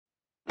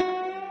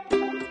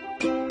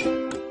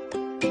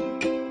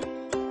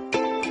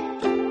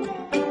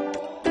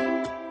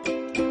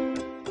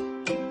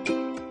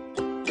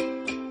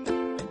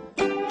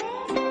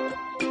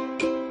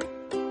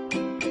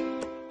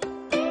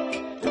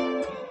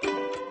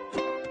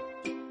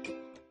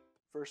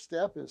First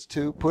step is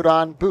to put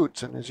on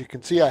boots, and as you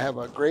can see I have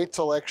a great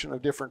selection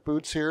of different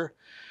boots here.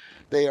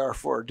 They are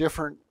for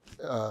different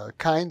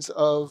kinds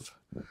of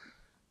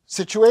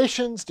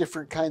situations,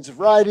 different kinds of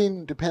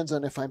riding, depends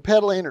on if I'm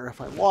pedaling or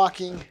if I'm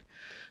walking.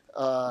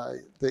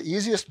 The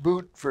easiest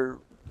boot for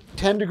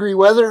 10-degree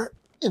weather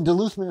in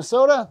Duluth,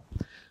 Minnesota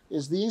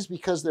is these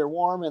because they're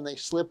warm and they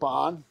slip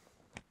on.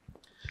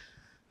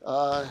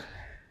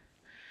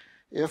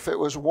 If it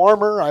was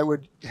warmer, I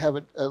would have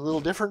a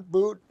little different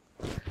boot.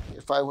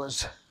 If I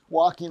was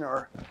walking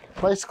or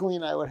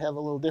bicycling, I would have a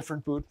little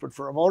different boot. But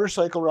for a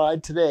motorcycle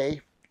ride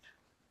today,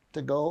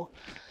 to go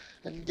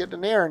and get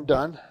an errand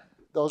done,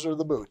 those are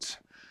the boots.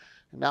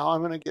 And now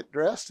I'm going to get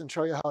dressed and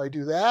show you how I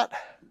do that.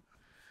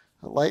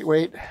 A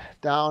lightweight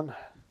down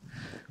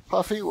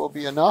puffy will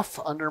be enough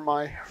under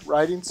my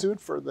riding suit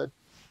for the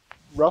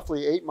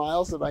roughly 8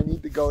 miles that I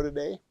need to go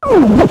today.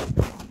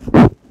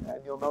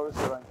 And you'll notice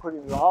that I'm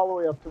putting it all the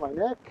way up to my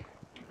neck.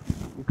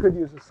 You could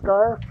use a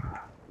scarf.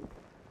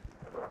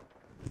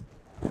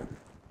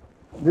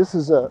 This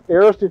is a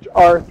Aerostich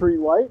R3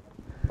 white.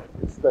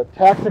 It's the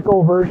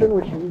tactical version,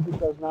 which means it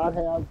does not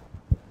have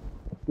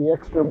the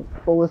extra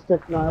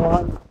ballistic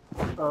nylon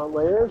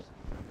layers.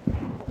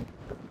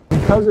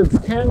 Because it's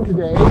 10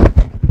 today,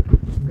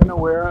 I'm going to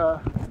wear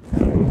a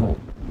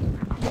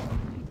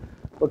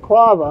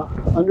balaclava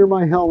under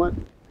my helmet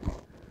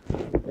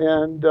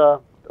and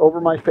over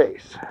my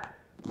face.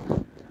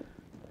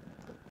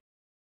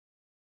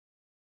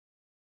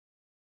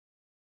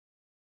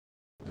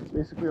 That's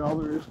basically all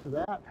there is to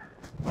that.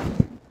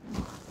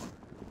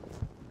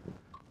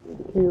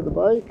 The key to the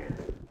bike.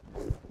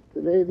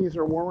 Today these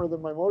are warmer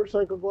than my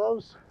motorcycle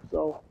gloves,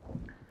 so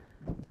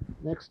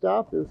next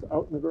stop is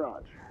out in the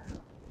garage.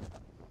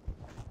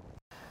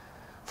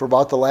 For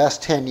about the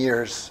last 10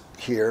 years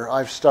here,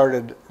 I've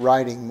started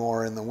riding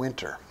more in the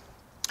winter.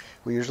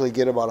 We usually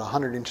get about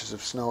 100 inches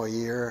of snow a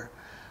year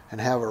and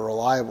have a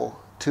reliable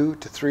 2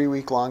 to 3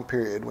 week long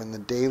period when the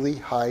daily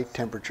high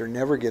temperature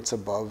never gets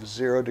above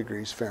 0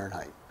 degrees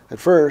Fahrenheit. At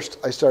first,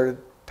 I started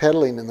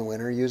pedaling in the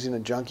winter using a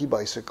junky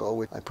bicycle,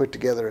 which I put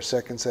together a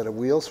second set of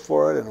wheels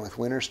for it, and with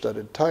winter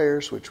studded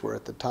tires, which were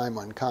at the time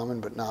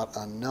uncommon but not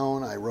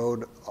unknown, I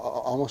rode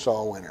almost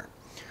all winter.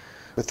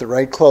 With the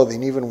right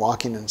clothing, even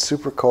walking in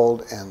super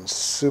cold and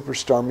super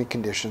stormy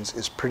conditions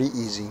is pretty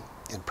easy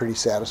and pretty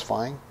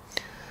satisfying.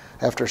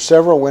 After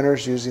several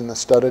winters using the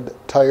studded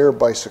tire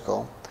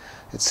bicycle,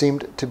 it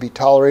seemed to be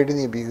tolerating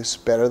the abuse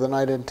better than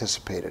I'd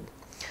anticipated.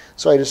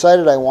 So I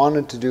decided I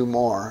wanted to do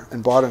more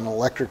and bought an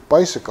electric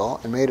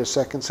bicycle and made a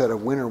second set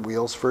of winter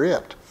wheels for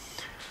it.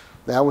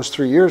 That was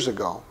 3 years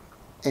ago,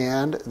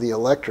 and the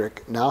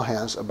electric now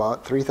has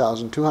about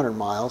 3,200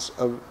 miles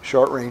of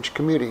short-range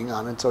commuting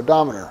on its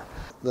odometer.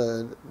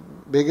 The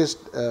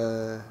biggest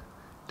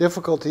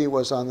difficulty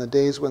was on the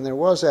days when there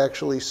was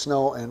actually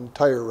snow and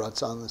tire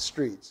ruts on the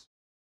streets.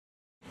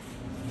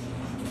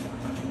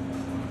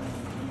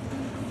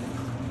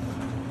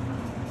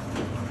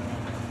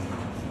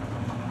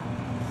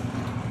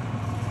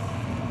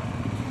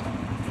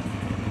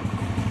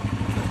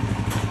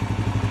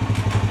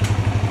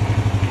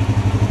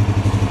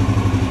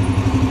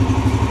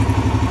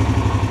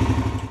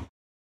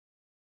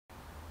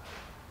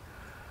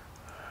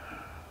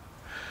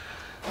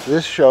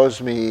 This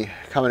shows me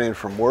coming in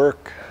from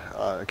work.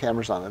 The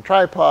camera's on a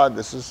tripod.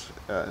 This is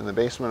in the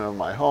basement of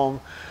my home.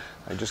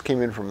 I just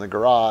came in from the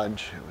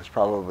garage. It was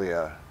probably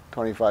a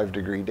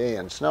 25-degree day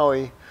and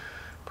snowy.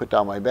 Put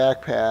down my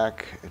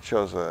backpack. It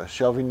shows a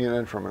shelving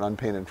unit from an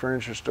unpainted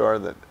furniture store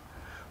that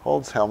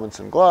holds helmets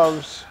and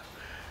gloves.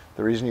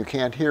 The reason you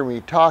can't hear me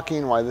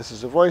talking, why this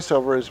is a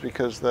voiceover, is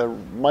because the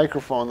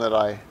microphone that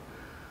I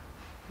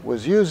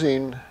was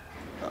using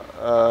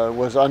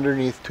was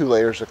underneath 2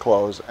 layers of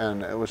clothes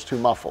and it was too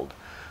muffled.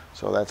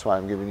 So that's why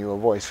I'm giving you a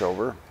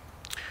voiceover.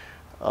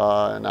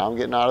 And now I'm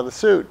getting out of the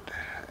suit.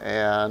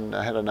 And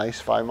I had a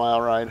nice 5-mile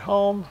ride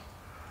home.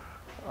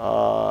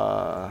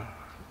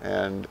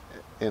 And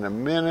in a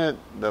minute,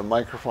 the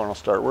microphone will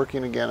start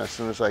working again as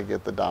soon as I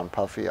get the down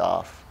puffy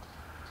off.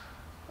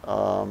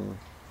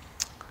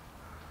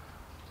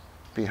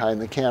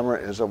 Behind the camera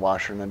is a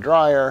washer and a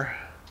dryer.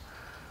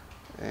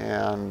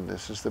 And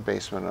this is the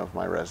basement of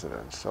my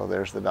residence. So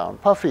there's the down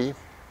puffy.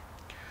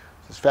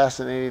 This is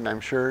fascinating, I'm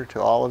sure,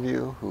 to all of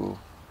you who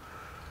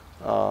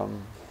are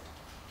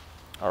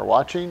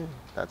watching.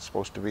 That's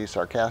supposed to be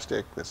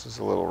sarcastic. This is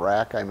a little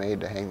rack I made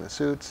to hang the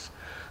suits.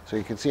 So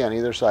you can see on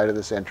either side of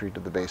this entry to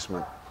the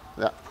basement.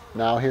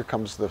 Now here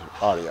comes the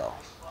audio.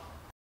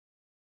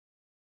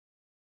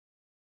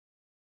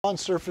 On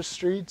surface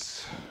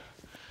streets,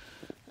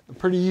 a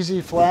pretty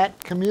easy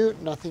flat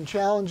commute, nothing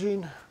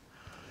challenging.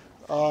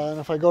 And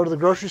if I go to the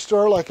grocery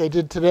store like I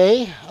did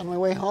today on my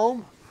way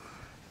home,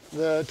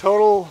 the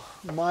total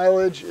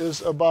mileage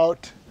is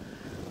about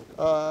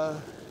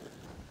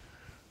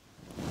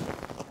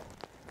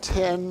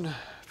 10,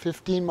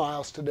 15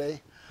 miles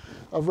today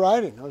of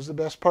riding. It was the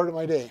best part of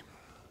my day.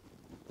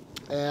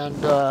 And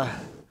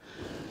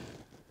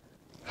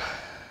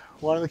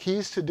one of the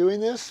keys to doing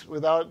this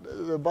without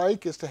the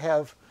bike is to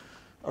have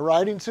a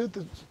riding suit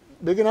that's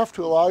big enough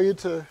to allow you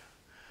to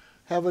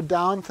have a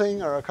down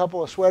thing or a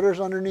couple of sweaters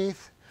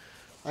underneath.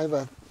 I have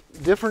a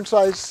different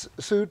size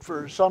suit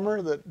for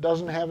summer that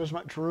doesn't have as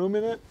much room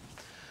in it.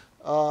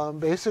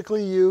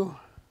 Basically,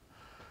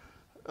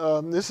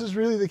 this is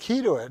really the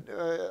key to it.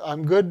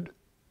 I'm good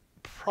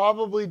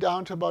probably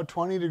down to about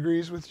 20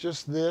 degrees with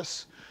just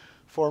this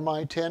for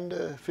my 10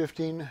 to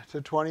 15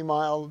 to 20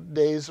 mile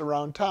days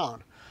around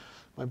town.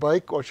 My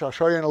bike, which I'll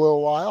show you in a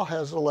little while,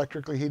 has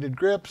electrically heated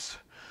grips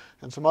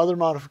and some other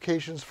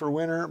modifications for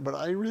winter, but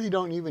I really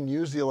don't even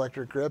use the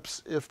electric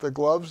grips if the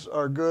gloves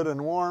are good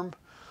and warm.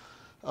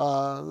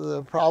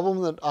 The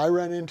problem that I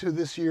ran into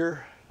this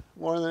year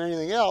more than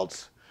anything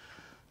else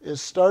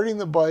is starting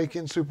the bike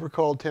in super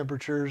cold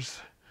temperatures,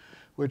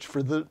 which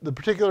for the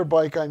particular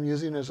bike I'm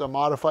using is a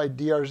modified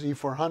DRZ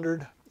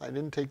 400. I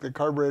didn't take the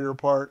carburetor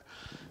apart.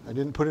 I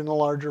didn't put in a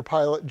larger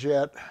pilot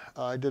jet.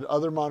 I did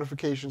other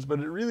modifications, but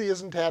it really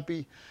isn't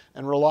happy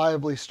and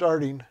reliably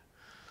starting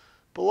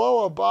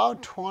below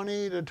about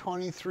 20 to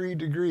 23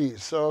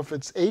 degrees. So if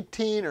it's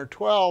 18 or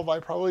 12, I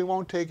probably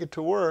won't take it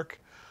to work.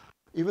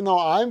 Even though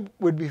I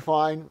would be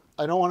fine,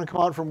 I don't want to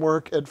come out from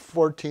work at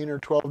 14 or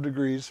 12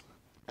 degrees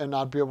and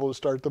not be able to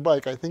start the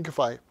bike. I think if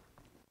I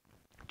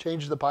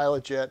changed the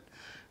pilot jet,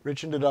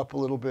 richened it up a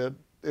little bit,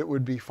 it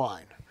would be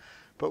fine.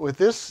 But with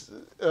this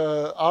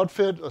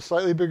outfit, a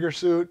slightly bigger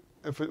suit,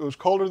 if it was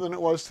colder than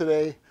it was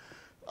today,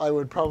 I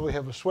would probably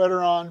have a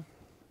sweater on,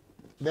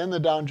 then the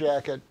down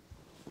jacket,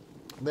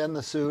 then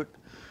the suit.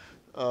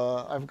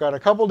 I've got a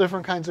couple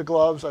different kinds of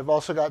gloves. I've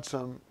also got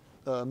some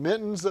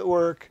mittens that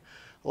work.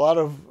 A lot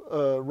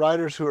of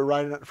riders who are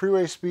riding at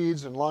freeway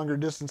speeds and longer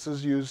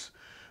distances use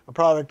a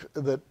product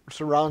that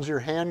surrounds your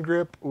hand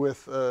grip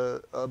with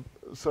a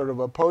sort of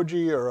a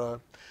pogey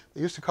or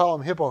they used to call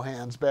them hippo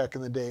hands back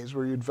in the days,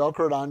 where you'd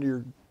Velcro it onto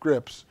your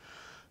grips.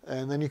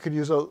 And then you could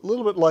use a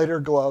little bit lighter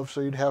glove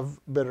so you'd have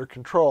better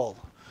control.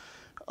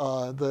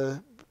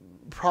 The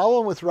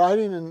problem with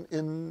riding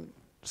in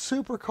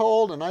super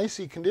cold and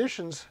icy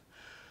conditions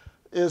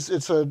is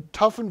it's a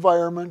tough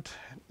environment.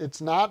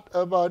 It's not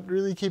about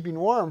really keeping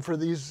warm for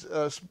these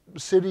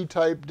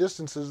city-type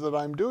distances that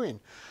I'm doing.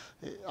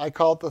 I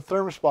call it the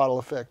thermos bottle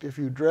effect. If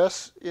you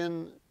dress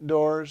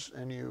indoors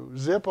and you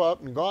zip up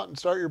and go out and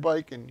start your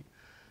bike and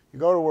you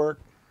go to work,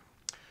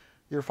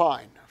 you're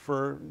fine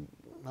for,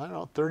 I don't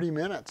know, 30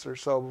 minutes or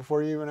so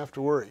before you even have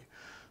to worry.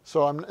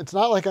 So it's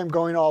not like I'm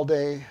going all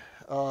day.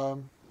 I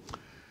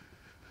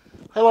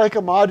like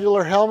a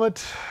modular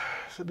helmet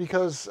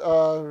because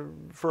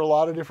for a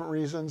lot of different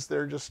reasons,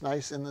 they're just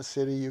nice in the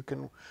city. You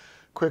can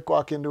quick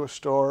walk into a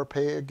store,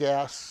 pay a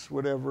gas,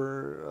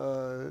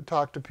 whatever,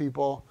 talk to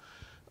people.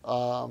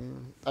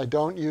 I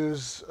don't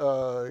use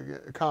a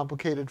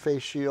complicated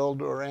face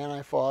shield or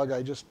anti-fog.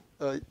 I just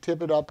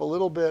tip it up a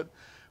little bit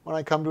when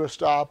I come to a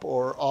stop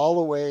or all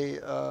the way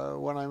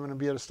when I'm going to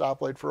be at a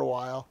stoplight for a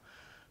while.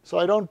 So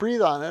I don't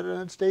breathe on it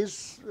and it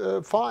stays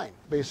fine,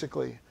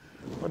 basically.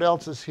 What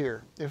else is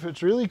here? If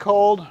it's really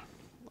cold,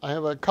 I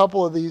have a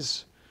couple of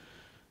these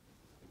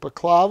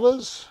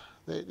balaclavas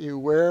that you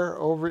wear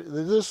over.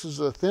 This is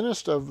the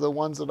thinnest of the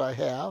ones that I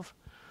have.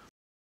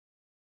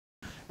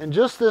 And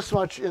just this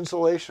much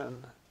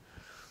insulation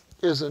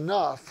is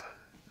enough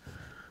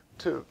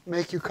to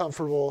make you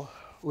comfortable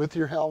with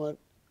your helmet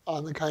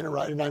on the kind of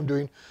riding I'm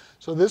doing.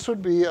 So this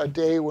would be a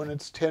day when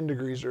it's 10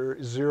 degrees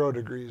or 0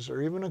 degrees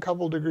or even a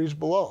couple degrees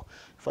below.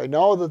 If I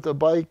know that the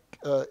bike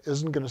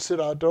isn't going to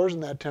sit outdoors in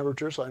that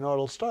temperature, so I know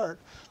it'll start,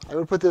 I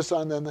would put this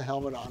on, then the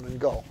helmet on and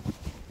go.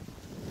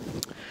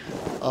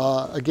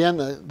 Again,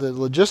 the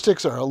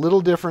logistics are a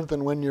little different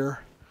than when you're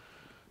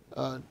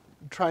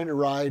trying to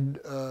ride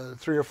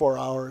 3 or 4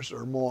 hours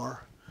or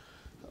more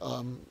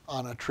on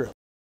a trip.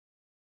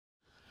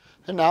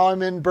 And now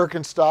I'm in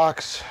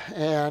Birkenstocks,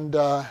 and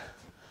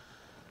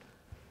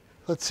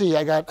let's see,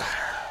 I got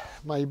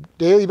my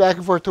daily back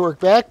and forth to work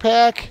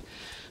backpack,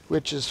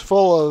 which is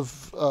full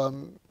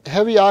of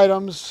heavy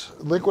items,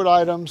 liquid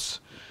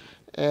items,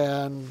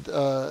 and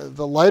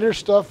the lighter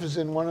stuff is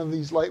in one of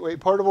these lightweight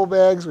portable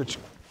bags, which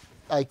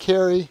I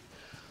carry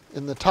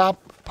in the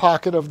top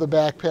pocket of the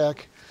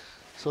backpack.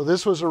 So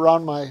this was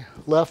around my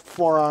left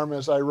forearm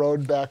as I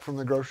rode back from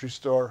the grocery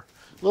store.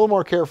 A little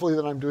more carefully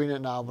than I'm doing it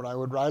now, but I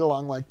would ride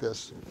along like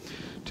this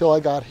till I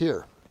got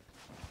here.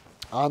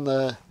 On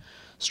the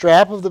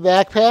strap of the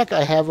backpack,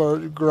 I have a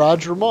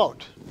garage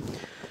remote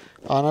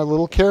on a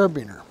little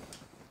carabiner.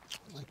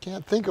 I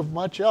can't think of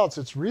much else.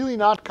 It's really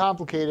not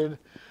complicated.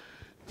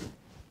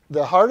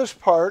 The hardest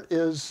part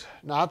is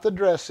not the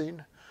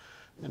dressing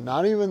and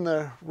not even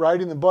the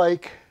riding the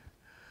bike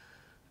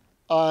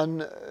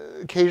on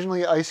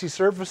occasionally icy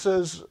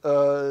surfaces.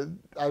 When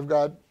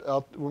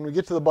we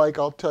get to the bike,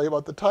 I'll tell you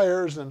about the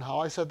tires and how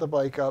I set the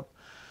bike up.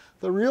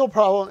 The real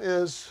problem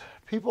is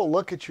people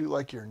look at you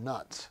like you're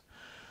nuts.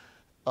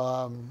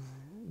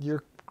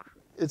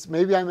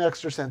 Maybe I'm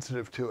extra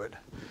sensitive to it,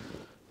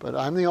 but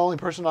I'm the only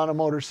person on a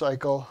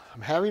motorcycle.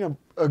 I'm having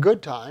a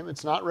good time.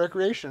 It's not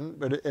recreation,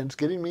 but it's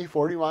getting me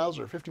 40 miles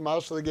or 50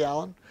 miles to the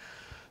gallon.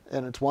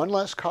 And it's one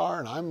less car,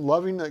 and I'm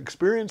loving the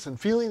experience and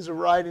feelings of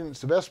riding.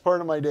 It's the best part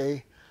of my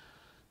day.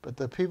 but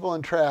the people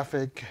in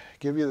traffic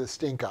give you the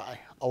stink eye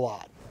a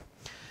lot.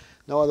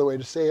 No other way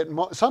to say it.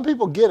 Some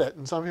people get it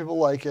and some people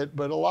like it,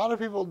 but a lot of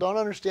people don't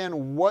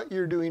understand what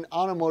you're doing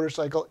on a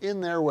motorcycle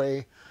in their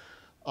way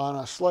on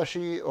a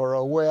slushy or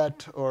a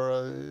wet or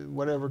a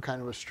whatever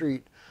kind of a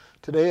street.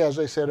 Today, as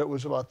I said, it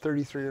was about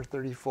 33 or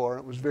 34.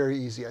 It was very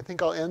easy. I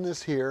think I'll end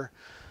this here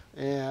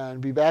and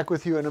be back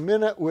with you in a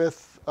minute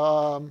with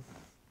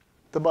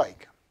the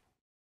bike.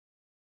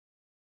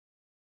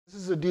 This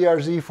is a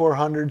DRZ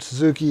 400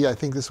 Suzuki. I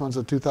think this one's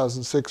a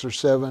 2006 or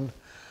 7.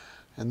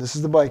 And this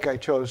is the bike I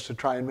chose to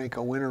try and make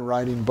a winter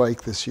riding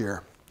bike this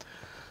year.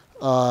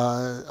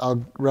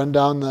 I'll run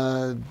down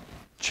the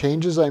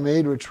changes I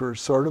made, which were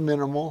sort of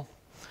minimal.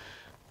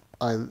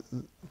 I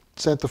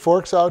sent the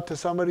forks out to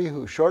somebody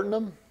who shortened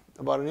them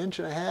about 1.5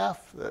 inches.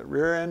 The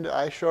rear end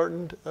I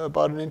shortened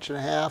about 1.5 inches,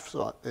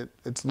 so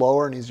it's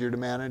lower and easier to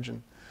manage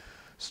in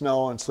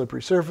snow and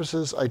slippery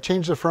surfaces. I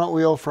changed the front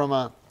wheel from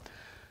a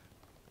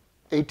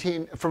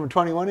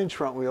 21-inch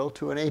front wheel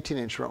to an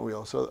 18-inch front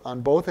wheel. So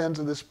on both ends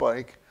of this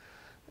bike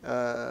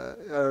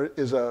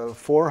is a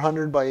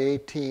 400 by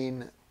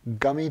 18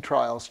 gummy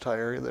trials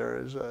tire. There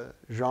is a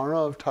genre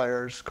of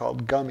tires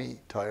called gummy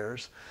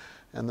tires,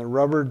 and the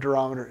rubber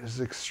durometer is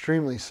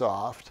extremely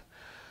soft,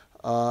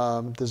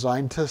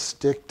 designed to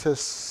stick to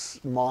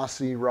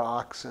mossy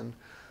rocks and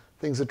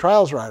things that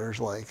trials riders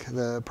like.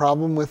 The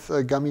problem with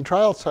gummy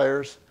trials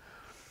tires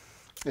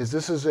is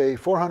this is a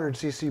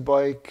 400cc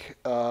bike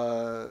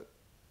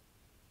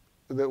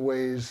that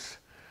weighs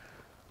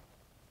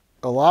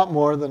a lot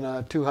more than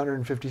a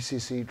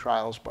 250cc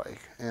trials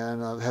bike,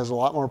 and has a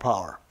lot more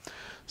power.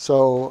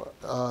 So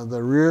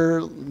the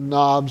rear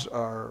knobs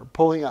are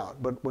pulling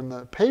out, but when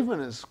the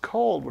pavement is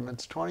cold, when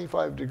it's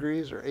 25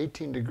 degrees or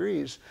 18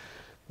 degrees,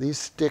 these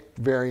stick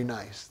very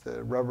nice.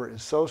 The rubber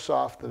is so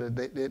soft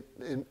that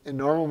in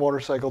normal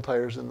motorcycle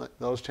tires in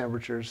those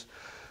temperatures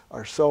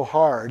are so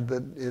hard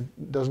that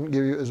it doesn't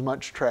give you as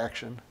much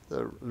traction.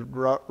 The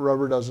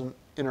rubber doesn't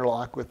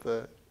interlock with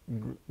the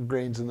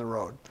grains in the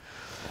road.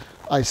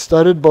 I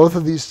studded both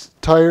of these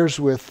tires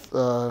with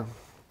a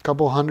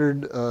couple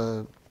hundred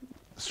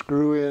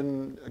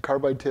screw-in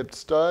carbide-tipped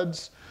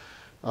studs.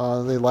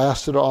 They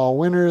lasted all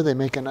winter. They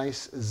make a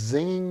nice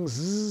zinging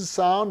zzz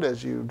sound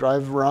as you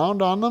drive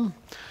around on them.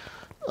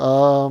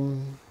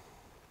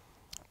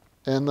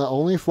 And the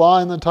only flaw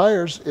in the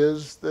tires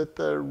is that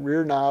the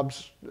rear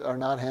knobs are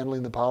not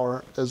handling the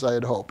power as I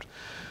had hoped.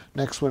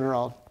 Next winter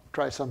I'll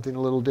try something a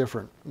little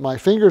different. My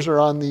fingers are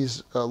on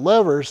these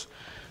levers.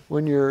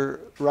 When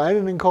you're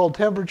riding in cold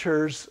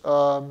temperatures,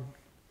 a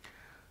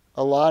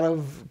lot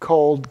of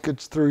cold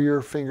gets through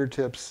your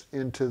fingertips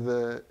into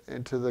the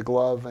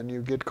glove, and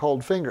you get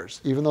cold fingers,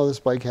 even though this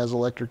bike has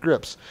electric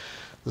grips.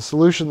 The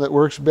solution that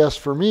works best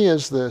for me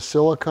is the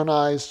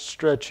siliconized,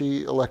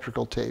 stretchy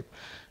electrical tape.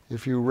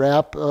 If you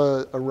wrap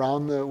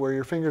around where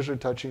your fingers are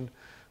touching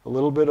a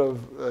little bit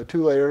of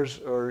 2 layers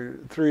or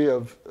 3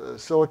 of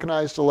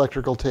siliconized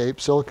electrical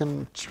tape,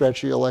 silicon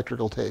stretchy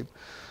electrical tape,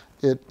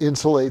 it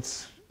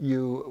insulates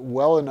you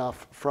well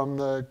enough from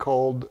the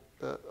cold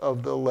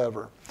of the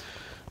lever,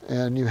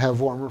 and you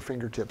have warmer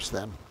fingertips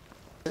then.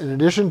 In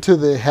addition to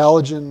the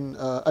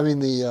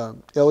the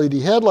LED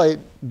headlight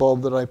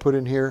bulb that I put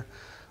in here,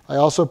 I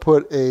also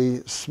put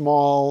a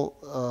small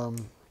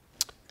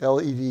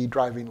LED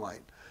driving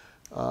light.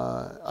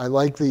 I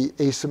like the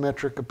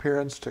asymmetric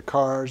appearance to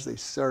cars. They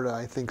sort of,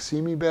 I think,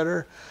 see me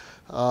better,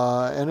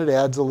 and it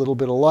adds a little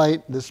bit of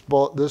light.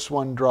 This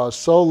one draws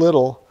so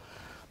little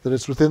that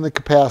it's within the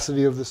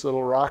capacity of this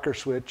little rocker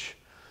switch,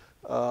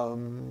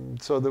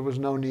 so there was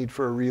no need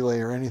for a relay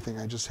or anything.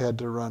 I just had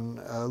to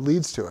run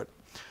leads to it.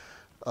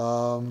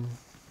 On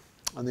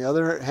the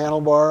other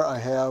handlebar, I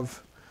have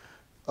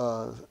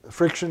a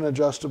friction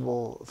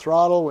adjustable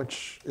throttle,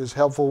 which is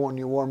helpful when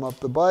you warm up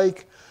the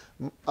bike.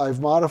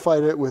 I've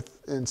modified it with,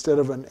 instead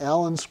of an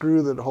Allen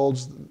screw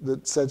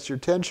that sets your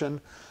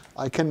tension,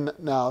 I can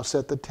now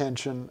set the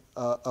tension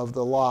of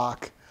the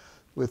lock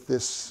with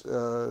this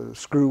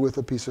screw with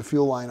a piece of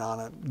fuel line on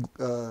it.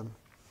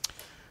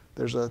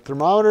 There's a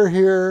thermometer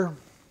here.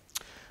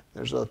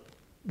 There's a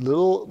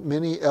little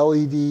mini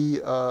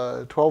LED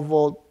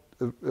 12-volt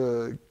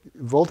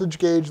voltage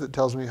gauge that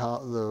tells me how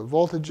the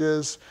voltage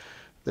is.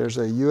 There's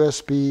a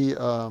USB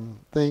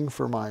thing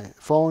for my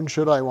phone,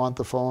 should I want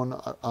the phone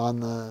on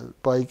the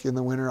bike in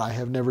the winter. I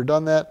have never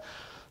done that.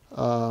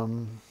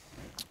 On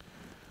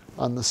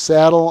the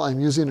saddle, I'm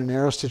using an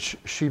Aerostich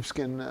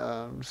sheepskin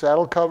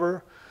saddle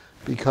cover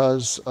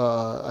because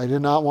I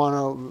did not want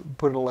to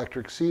put an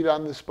electric seat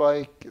on this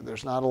bike.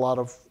 There's not a lot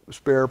of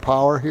spare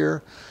power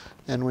here.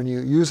 And when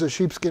you use a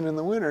sheepskin in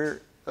the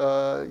winter,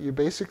 you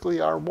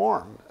basically are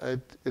warm.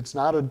 It's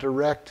not a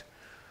direct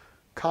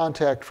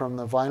contact from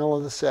the vinyl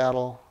of the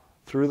saddle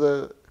through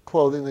the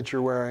clothing that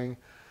you're wearing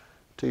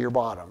to your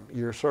bottom.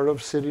 You're sort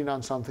of sitting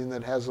on something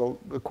that has a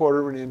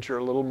 1/4 of an inch or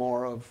a little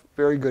more of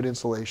very good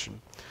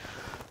insulation.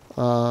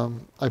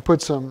 I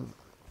put some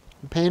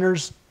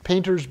painter's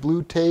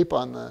blue tape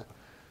on the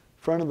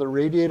front of the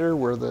radiator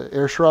where the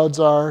air shrouds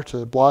are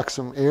to block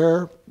some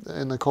air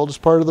in the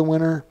coldest part of the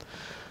winter.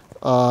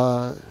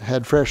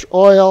 Had fresh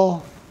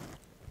oil.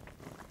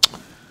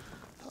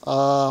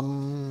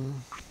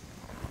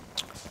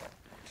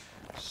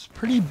 It's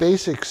pretty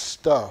basic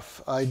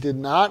stuff. I did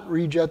not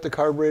rejet the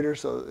carburetor,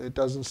 so it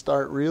doesn't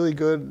start really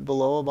good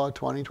below about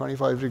 20,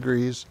 25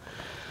 degrees.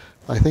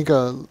 I think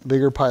a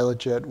bigger pilot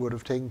jet would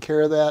have taken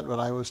care of that, but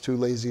I was too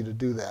lazy to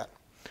do that.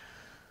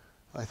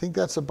 I think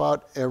that's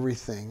about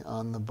everything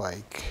on the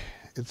bike.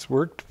 It's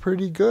worked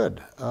pretty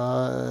good,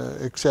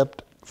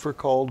 except for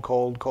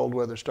cold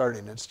weather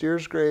starting. It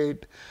steers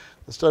great.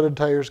 The studded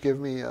tires give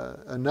me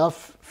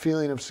enough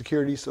feeling of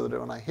security so that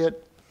when I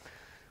hit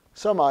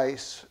some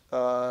ice,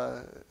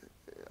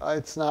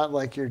 it's not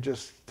like you're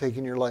just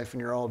taking your life in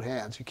your own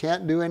hands. You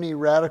can't do any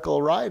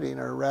radical riding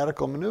or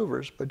radical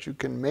maneuvers, but you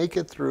can make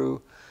it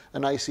through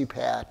an icy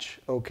patch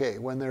okay.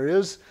 When there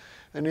is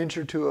an inch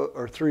or two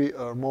or three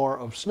or more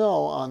of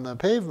snow on the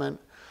pavement,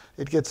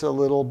 it gets a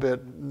little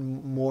bit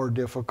more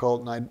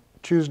difficult, and I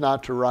choose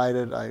not to ride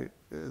it.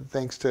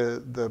 Thanks to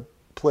the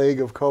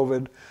plague of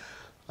COVID,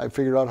 I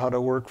figured out how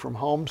to work from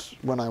home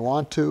when I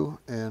want to,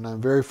 and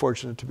I'm very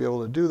fortunate to be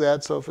able to do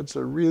that. So if it's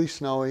a really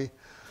snowy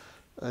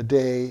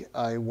day,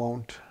 I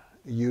won't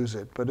use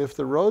it. But if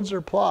the roads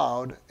are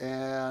plowed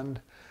and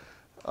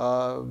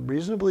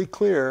reasonably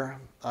clear,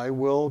 I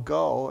will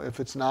go if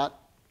it's not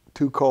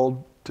too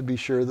cold to be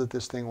sure that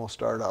this thing will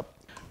start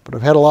up. But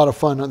I've had a lot of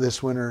fun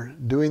this winter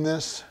doing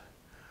this.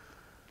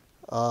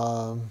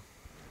 And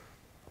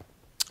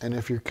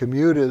if your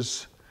commute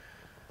is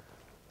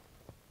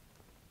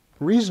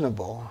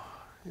reasonable,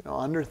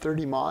 under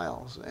 30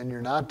 miles, and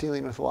you're not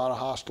dealing with a lot of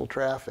hostile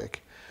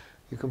traffic,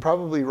 you can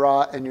probably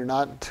ride, and you're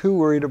not too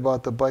worried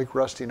about the bike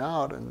rusting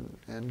out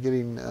and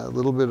getting a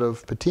little bit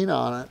of patina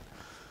on it,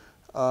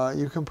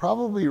 you can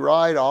probably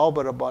ride all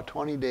but about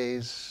 20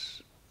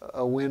 days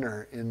a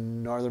winter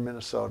in northern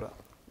Minnesota.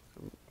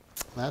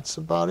 That's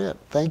about it.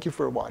 Thank you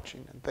for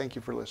watching, and thank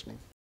you for listening.